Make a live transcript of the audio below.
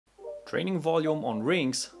Training volume on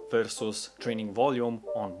rings versus training volume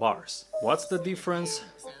on bars. What's the difference?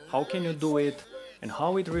 How can you do it? And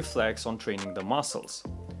how it reflects on training the muscles?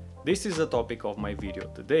 This is the topic of my video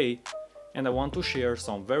today, and I want to share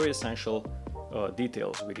some very essential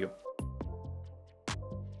details with you.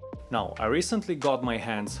 Now, I recently got my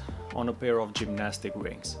hands on a pair of gymnastic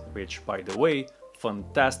rings, which, by the way,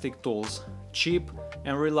 fantastic tools, cheap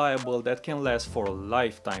and reliable, that can last for a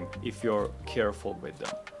lifetime if you're careful with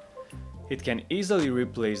them. It can easily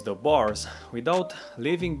replace the bars without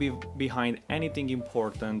leaving behind anything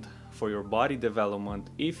important for your body development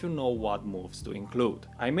if you know what moves to include.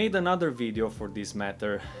 I made another video for this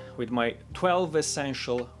matter with my 12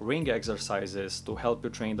 essential ring exercises to help you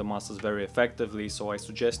train the muscles very effectively, so I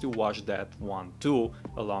suggest you watch that one too,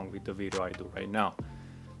 along with the video I do right now.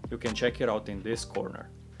 You can check it out in this corner.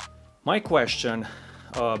 My question,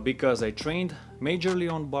 because I trained majorly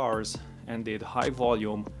on bars and did high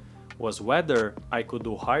volume, was whether I could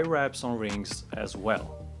do high reps on rings as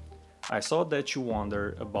well. I saw that you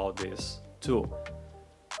wonder about this too.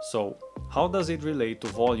 So how does it relate to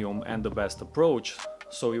volume and the best approach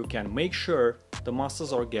so you can make sure the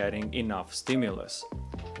muscles are getting enough stimulus?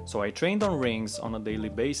 So I trained on rings on a daily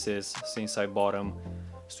basis since I bought them,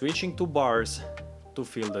 switching to bars to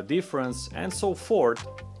feel the difference and so forth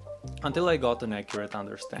until I got an accurate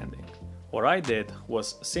understanding. What I did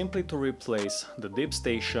was simply to replace the dip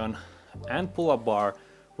station and pull-up bar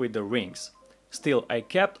with the rings. Still, I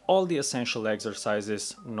kept all the essential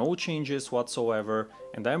exercises, no changes whatsoever,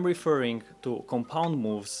 and I'm referring to compound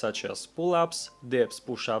moves such as pull-ups, dips,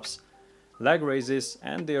 push-ups, leg raises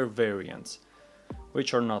and their variants,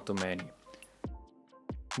 which are not too many.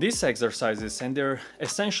 These exercises and their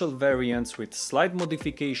essential variants with slight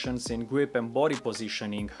modifications in grip and body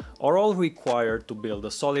positioning are all required to build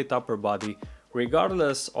a solid upper body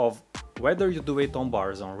regardless of whether you do it on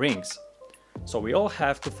bars or rings. So we all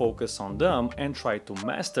have to focus on them and try to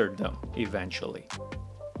master them eventually.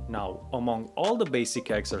 Now, among all the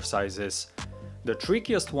basic exercises, the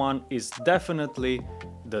trickiest one is definitely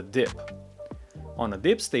the dip. On a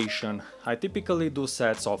dip station, I typically do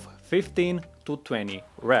sets of 15 to 20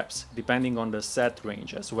 reps, depending on the set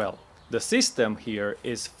range as well. The system here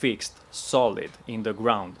is fixed, solid, in the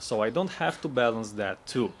ground, so I don't have to balance that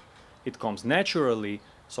too. It comes naturally,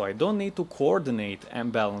 so I don't need to coordinate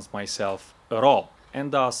and balance myself at all,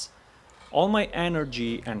 and thus all my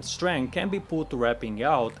energy and strength can be put to rapping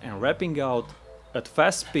out at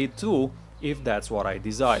fast speed too, if that's what I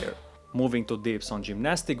desire. Moving to dips on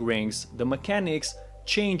gymnastic rings, the mechanics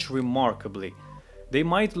change remarkably. They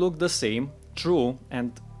might look the same, true,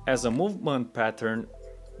 and as a movement pattern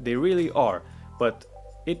they really are, but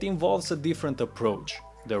it involves a different approach.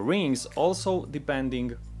 The rings also,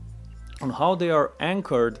 depending on how they are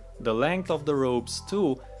anchored, the length of the ropes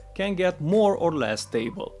too, can get more or less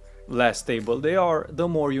stable. Less stable they are, the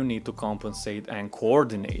more you need to compensate and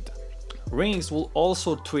coordinate. Rings will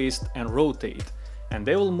also twist and rotate, and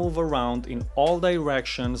they will move around in all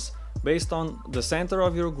directions based on the center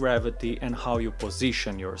of your gravity and how you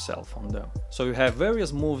position yourself on them. So you have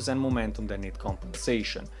various moves and momentum that need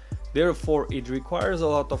compensation. Therefore, it requires a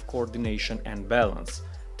lot of coordination and balance,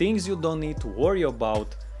 things you don't need to worry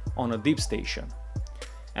about on a dip station.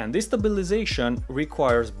 And this stabilization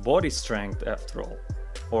requires body strength after all,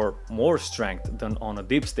 or more strength than on a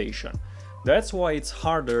dip station. That's why it's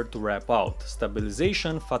harder to rep out.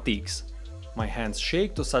 Stabilization fatigues. My hands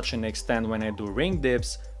shake to such an extent when I do ring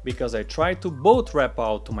dips because I try to both rep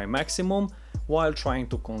out to my maximum while trying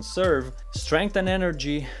to conserve strength and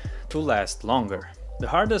energy to last longer. The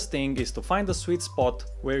hardest thing is to find a sweet spot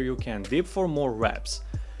where you can dip for more reps.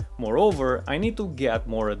 Moreover, I need to get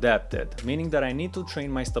more adapted, meaning that I need to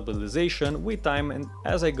train my stabilization with time and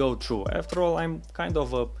as I go through. After all, I'm kind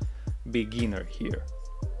of a beginner here,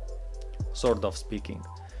 sort of speaking.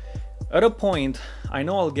 At a point, I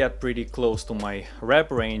know I'll get pretty close to my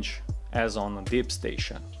rep range as on a dip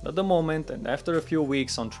station. At the moment, and after a few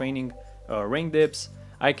weeks on training ring dips,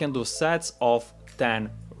 I can do sets of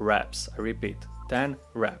 10 reps. I repeat, 10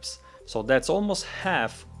 reps. So that's almost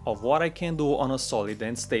half of what I can do on a solid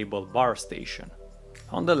and stable bar station.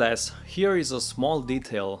 Nonetheless, here is a small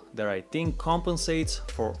detail that I think compensates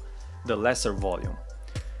for the lesser volume.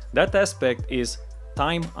 That aspect is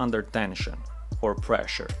time under tension or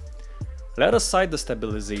pressure. Let aside the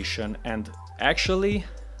stabilization and actually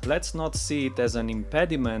let's not see it as an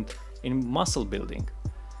impediment in muscle building.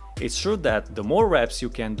 It's true that the more reps you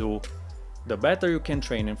can do, the better you can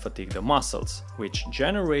train and fatigue the muscles, which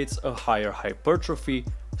generates a higher hypertrophy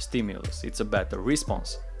stimulus. It's a better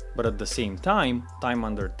response. But at the same time, time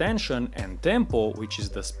under tension and tempo, which is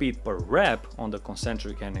the speed per rep on the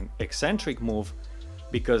concentric and eccentric move,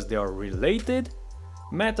 because they are related,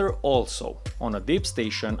 matter also. On a dip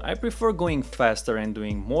station, I prefer going faster and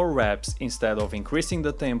doing more reps instead of increasing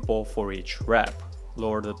the tempo for each rep.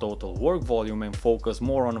 Lower the total work volume and focus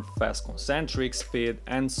more on fast concentric speed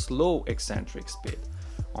and slow eccentric speed.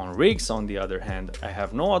 On rigs, on the other hand, I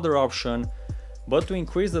have no other option but to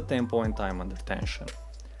increase the tempo and time under tension.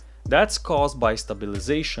 That's caused by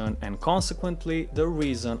stabilization and consequently the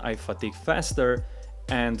reason I fatigue faster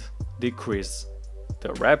and decrease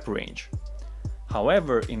the rep range.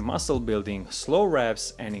 However, in muscle building, slow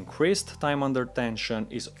reps and increased time under tension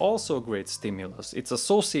is also a great stimulus. It's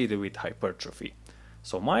associated with hypertrophy.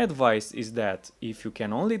 So my advice is that if you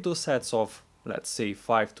can only do sets of, let's say,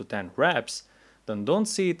 5 to 10 reps, then don't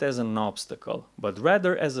see it as an obstacle, but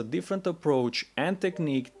rather as a different approach and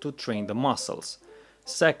technique to train the muscles.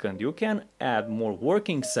 Second, you can add more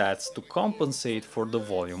working sets to compensate for the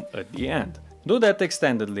volume at the end. Do that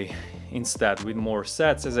extendedly, instead with more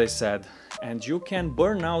sets, as I said, and you can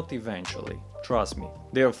burn out eventually, trust me.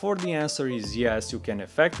 Therefore, the answer is yes, you can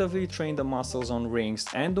effectively train the muscles on rings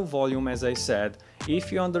and do volume, as I said,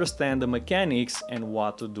 if you understand the mechanics and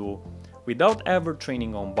what to do without ever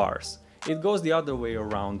training on bars. It goes the other way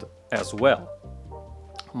around as well.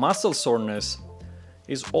 Muscle soreness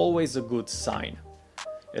is always a good sign,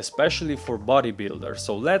 especially for bodybuilders,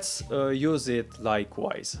 so let's use it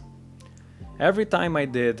likewise. Every time I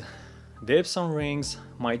did dips on rings,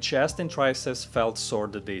 my chest and triceps felt sore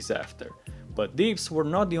the days after. But dips were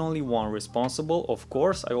not the only one responsible, of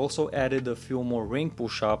course. I also added a few more ring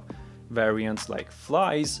push-up variants like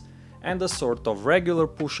flies and a sort of regular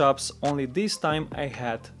push-ups, only this time I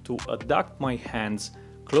had to adduct my hands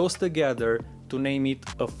close together to name it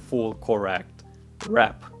a full correct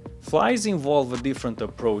rep. Flies involve a different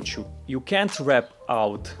approach. You can't rep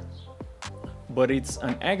out, but it's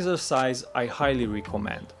an exercise I highly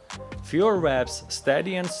recommend. Fewer reps,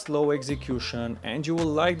 steady and slow execution, and you will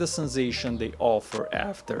like the sensation they offer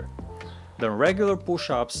after. The regular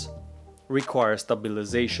push-ups require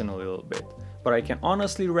stabilization a little bit, but I can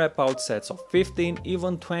honestly rep out sets of 15,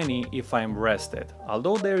 even 20 if I'm rested,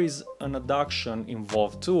 although there is an adduction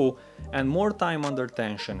involved too and more time under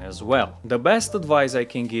tension as well. The best advice I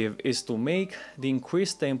can give is to make the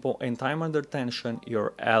increased tempo and time under tension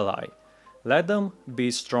your ally. Let them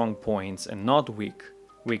be strong points and not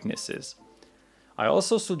weaknesses. I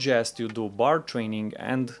also suggest you do bar training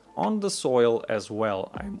and on the soil as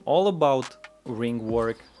well. I'm all about ring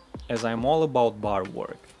work as I'm all about bar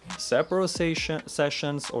work. Separate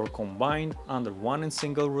sessions or combined under one and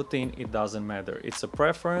single routine, it doesn't matter. It's a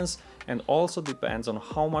preference and also depends on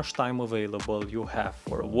how much time available you have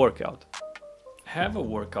for a workout. I have a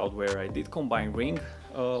workout where I did combine ring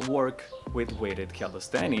work with weighted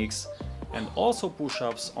calisthenics and also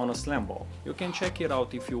push-ups on a slam ball. You can check it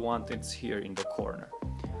out if you want, it's here in the corner.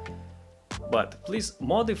 But please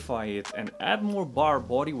modify it and add more bar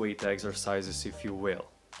bodyweight exercises if you will.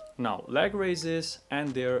 Now, leg raises and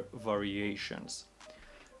their variations.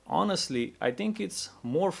 Honestly, I think it's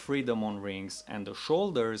more freedom on rings and the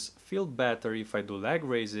shoulders feel better if I do leg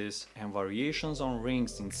raises and variations on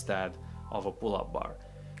rings instead of a pull-up bar.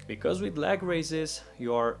 Because with leg raises,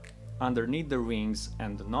 you are underneath the rings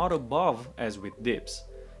and not above as with dips.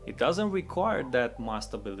 It doesn't require that much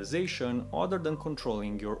stabilization other than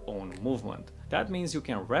controlling your own movement. That means you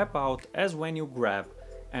can rep out as when you grab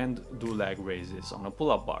and do leg raises on a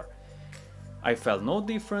pull-up bar. I felt no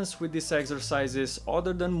difference with these exercises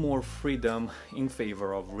other than more freedom in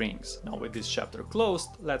favor of rings. Now with this chapter closed,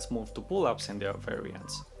 let's move to pull-ups and their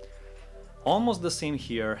variants. Almost the same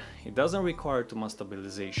here, it doesn't require too much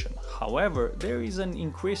stabilization. However, there is an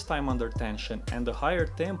increased time under tension and a higher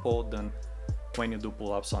tempo than when you do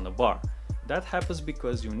pull-ups on the bar. That happens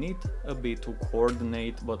because you need a bit to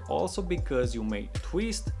coordinate, but also because you may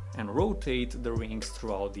twist and rotate the rings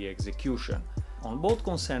throughout the execution, on both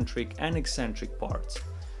concentric and eccentric parts.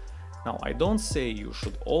 Now, I don't say you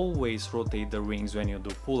should always rotate the rings when you do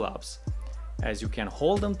pull-ups, as you can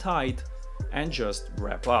hold them tight and just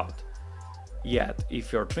rep out. Yet,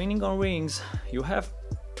 if you're training on rings, you have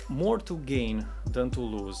more to gain than to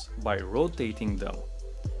lose by rotating them.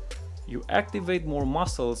 You activate more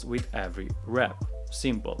muscles with every rep.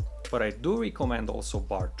 Simple. But I do recommend also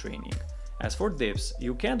bar training. As for dips,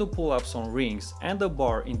 you can do pull-ups on rings and a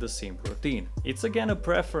bar in the same routine. It's again a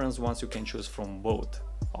preference once you can choose from both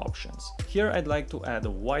options. Here I'd like to add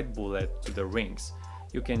a white bullet to the rings.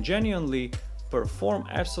 You can genuinely perform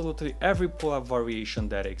absolutely every pull-up variation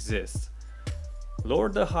that exists. Lower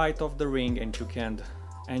the height of the ring and you can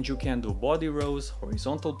and you can do body rows,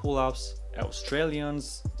 horizontal pull-ups,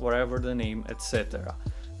 Australians, whatever the name, etc.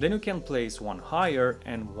 Then you can place one higher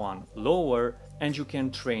and one lower, and you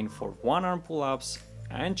can train for one arm pull-ups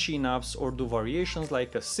and chin-ups, or do variations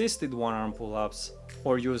like assisted one arm pull-ups,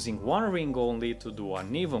 or using one ring only to do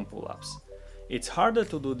uneven pull-ups. It's harder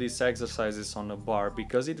to do these exercises on a bar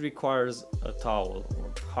because it requires a towel,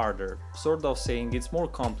 or harder, sort of saying it's more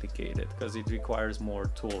complicated because it requires more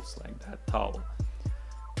tools like that towel.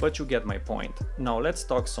 But you get my point. Now let's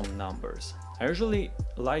talk some numbers. I usually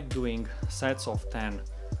like doing sets of 10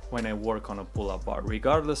 when I work on a pull-up bar,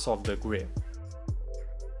 regardless of the grip.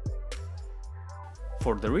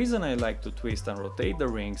 For the reason I like to twist and rotate the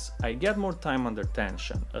rings, I get more time under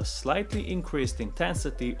tension, a slightly increased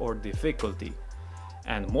intensity or difficulty,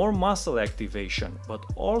 and more muscle activation, but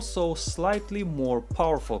also slightly more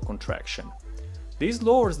powerful contraction. This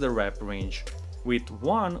lowers the rep range with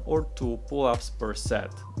 1 or 2 pull-ups per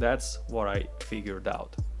set. That's what I figured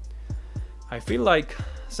out. I feel like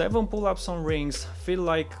 7 pull-ups on rings feel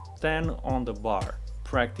like 10 on the bar,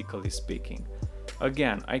 practically speaking.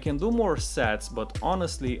 Again, I can do more sets, but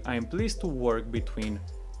honestly, I'm pleased to work between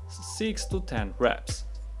 6 to 10 reps.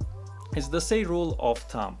 It's the same rule of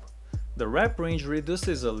thumb. The rep range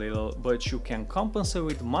reduces a little, but you can compensate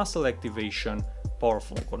with muscle activation,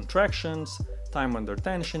 powerful contractions, time under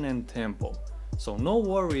tension, and tempo. So no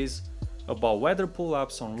worries about whether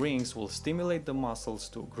pull-ups on rings will stimulate the muscles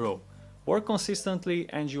to grow. Work consistently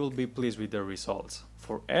and you will be pleased with the results.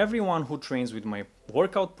 For everyone who trains with my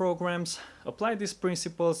workout programs, apply these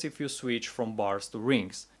principles if you switch from bars to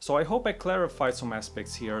rings. So I hope I clarified some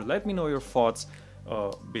aspects here. Let me know your thoughts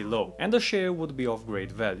below, and a share would be of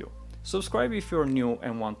great value. Subscribe if you're new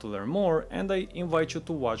and want to learn more, and I invite you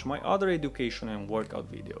to watch my other education and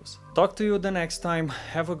workout videos. Talk to you the next time.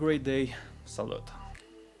 Have a great day. Salut!